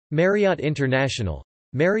Marriott International.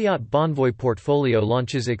 Marriott Bonvoy portfolio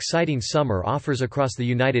launches exciting summer offers across the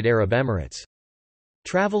United Arab Emirates.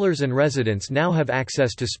 Travelers and residents now have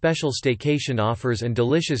access to special staycation offers and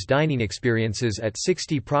delicious dining experiences at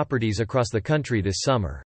 60 properties across the country this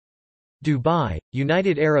summer. Dubai,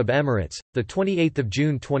 United Arab Emirates, 28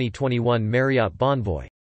 June 2021. Marriott Bonvoy,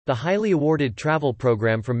 the highly awarded travel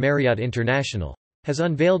program from Marriott International, has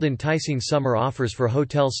unveiled enticing summer offers for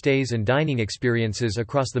hotel stays and dining experiences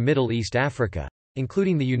across the Middle East Africa,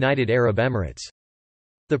 including the United Arab Emirates.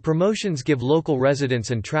 The promotions give local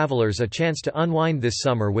residents and travelers a chance to unwind this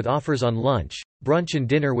summer with offers on lunch, brunch and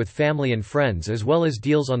dinner with family and friends, as well as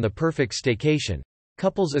deals on the perfect staycation,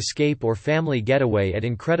 couples escape or family getaway at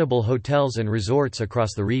incredible hotels and resorts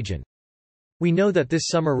across the region. We know that this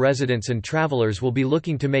summer residents and travelers will be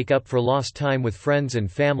looking to make up for lost time with friends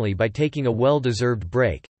and family by taking a well-deserved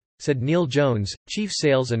break, said Neil Jones, Chief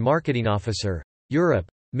Sales and Marketing Officer, Europe,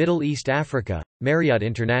 Middle East Africa, Marriott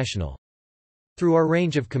International. Through our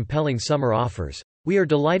range of compelling summer offers, we are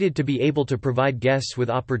delighted to be able to provide guests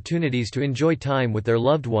with opportunities to enjoy time with their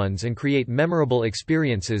loved ones and create memorable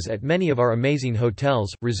experiences at many of our amazing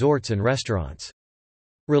hotels, resorts and restaurants.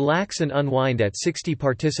 Relax and unwind at 60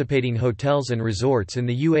 participating hotels and resorts in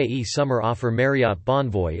the UAE summer offer. Marriott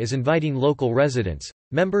Bonvoy is inviting local residents,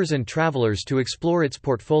 members and travelers to explore its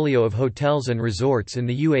portfolio of hotels and resorts in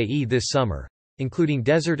the UAE this summer, including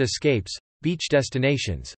desert escapes, beach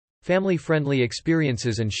destinations, family-friendly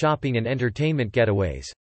experiences and shopping and entertainment getaways.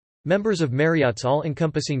 Members of Marriott's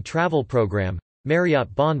all-encompassing travel program,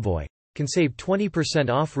 Marriott Bonvoy, can save 20%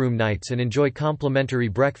 off room nights and enjoy complimentary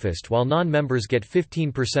breakfast, while non-members get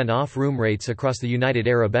 15% off room rates across the United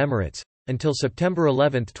Arab Emirates, until September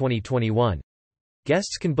 11, 2021.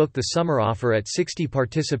 Guests can book the summer offer at 60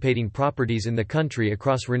 participating properties in the country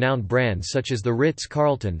across renowned brands such as the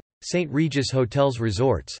Ritz-Carlton, St. Regis Hotels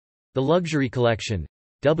Resorts, the Luxury Collection,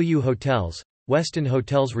 W Hotels, Westin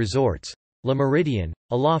Hotels Resorts, Le Méridien,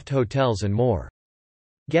 Aloft Hotels and more.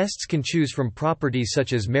 Guests can choose from properties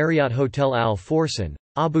such as Marriott Hotel Al Forsan,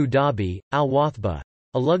 Abu Dhabi, Al Wathba,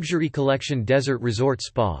 a Luxury Collection Desert Resort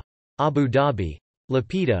Spa, Abu Dhabi,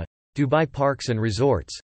 Lapita, Dubai Parks and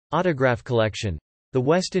Resorts, Autograph Collection, the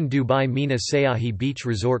Westin Dubai Mina Sayahi Beach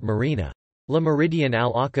Resort Marina, Le Méridien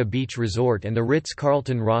Al Aqqa Beach Resort and the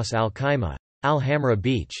Ritz-Carlton Ras Al Khaimah, Al Hamra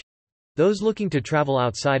Beach. Those looking to travel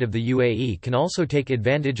outside of the UAE can also take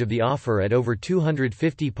advantage of the offer at over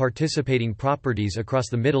 250 participating properties across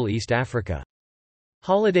the Middle East Africa.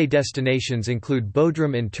 Holiday destinations include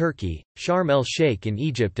Bodrum in Turkey, Sharm el-Sheikh in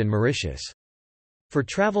Egypt and Mauritius. For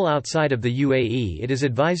travel outside of the UAE, it is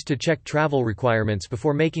advised to check travel requirements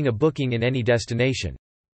before making a booking in any destination.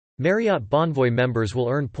 Marriott Bonvoy members will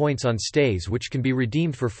earn points on stays which can be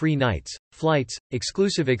redeemed for free nights, flights,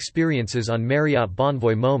 exclusive experiences on Marriott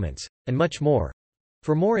Bonvoy Moments, and much more.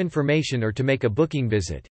 For more information or to make a booking,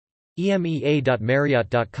 visit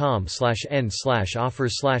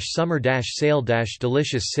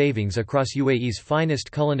emea.marriott.com/n/offers/summer-sale-delicious savings across UAE's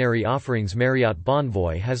finest culinary offerings. Marriott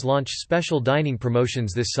Bonvoy has launched special dining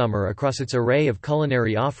promotions this summer across its array of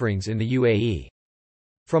culinary offerings in the UAE.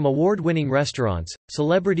 From award-winning restaurants,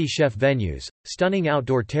 celebrity chef venues, stunning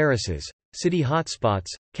outdoor terraces, city hotspots,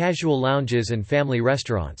 casual lounges and family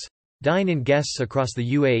restaurants, dine-in guests across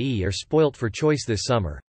the UAE are spoilt for choice this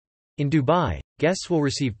summer. In Dubai, guests will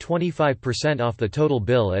receive 25% off the total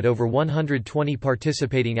bill at over 120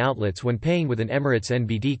 participating outlets when paying with an Emirates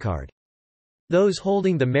NBD card. Those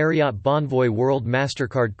holding the Marriott Bonvoy World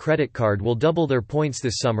Mastercard credit card will double their points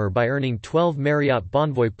this summer by earning 12 Marriott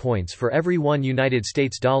Bonvoy points for every $1 United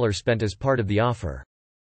States dollar spent as part of the offer.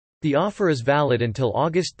 The offer is valid until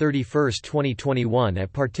August 31, 2021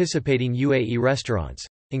 at participating UAE restaurants,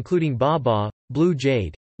 including Baba, Blue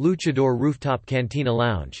Jade, Luchador Rooftop Cantina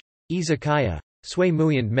Lounge, Izakaya, Sway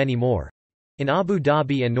Mui and many more. In Abu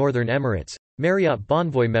Dhabi and Northern Emirates, Marriott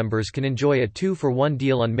Bonvoy members can enjoy a 2-for-1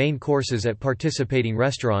 deal on main courses at participating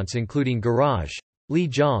restaurants including Garage, Li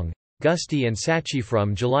Jiang, Gusti and Sachi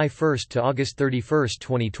from July 1 to August 31,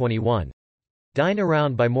 2021. Dine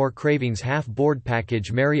Around by More Cravings Half-Board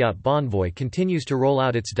Package. Marriott Bonvoy continues to roll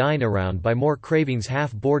out its Dine Around by More Cravings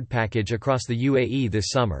Half-Board Package across the UAE this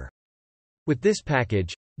summer. With this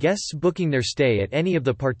package, guests booking their stay at any of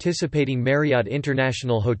the participating Marriott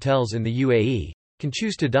International hotels in the UAE can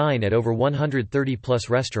choose to dine at over 130-plus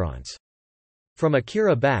restaurants. From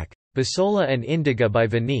Akira Bak, Basola and Indiga by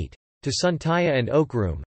Vineet, to Suntaya and Oak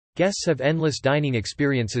Room, guests have endless dining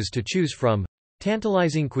experiences to choose from,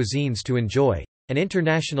 tantalizing cuisines to enjoy, and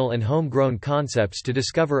international and homegrown concepts to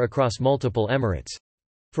discover across multiple Emirates.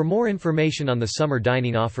 For more information on the summer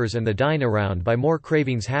dining offers and the Dine Around by More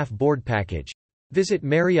Cravings Half-Board Package, Visit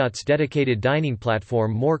Marriott's dedicated dining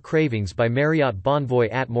platform More Cravings by Marriott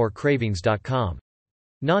Bonvoy at morecravings.com.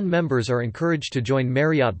 Non-members are encouraged to join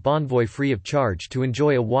Marriott Bonvoy free of charge to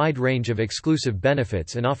enjoy a wide range of exclusive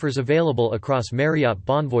benefits and offers available across Marriott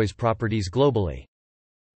Bonvoy's properties globally.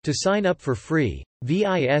 To sign up for free, visit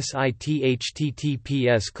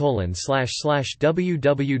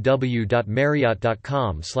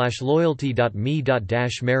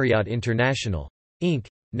https://www.marriott.com/loyalty.me/Marriott International, Inc.,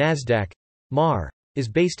 NASDAQ, MAR, is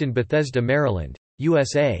based in Bethesda, Maryland,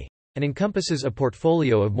 USA, and encompasses a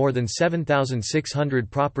portfolio of more than 7,600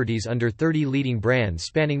 properties under 30 leading brands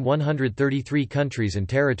spanning 133 countries and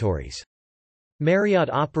territories. Marriott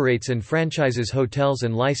operates and franchises hotels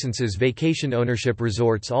and licenses vacation ownership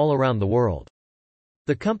resorts all around the world.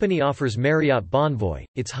 The company offers Marriott Bonvoy,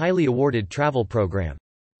 its highly awarded travel program.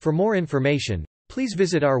 For more information, please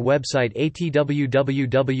visit our website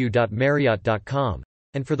atwww.marriott.com.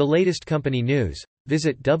 And for the latest company news,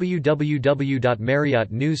 visit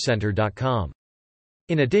www.marriottnewscenter.com.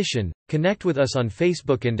 In addition, connect with us on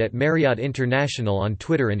Facebook and at Marriott International on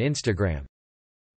Twitter and Instagram.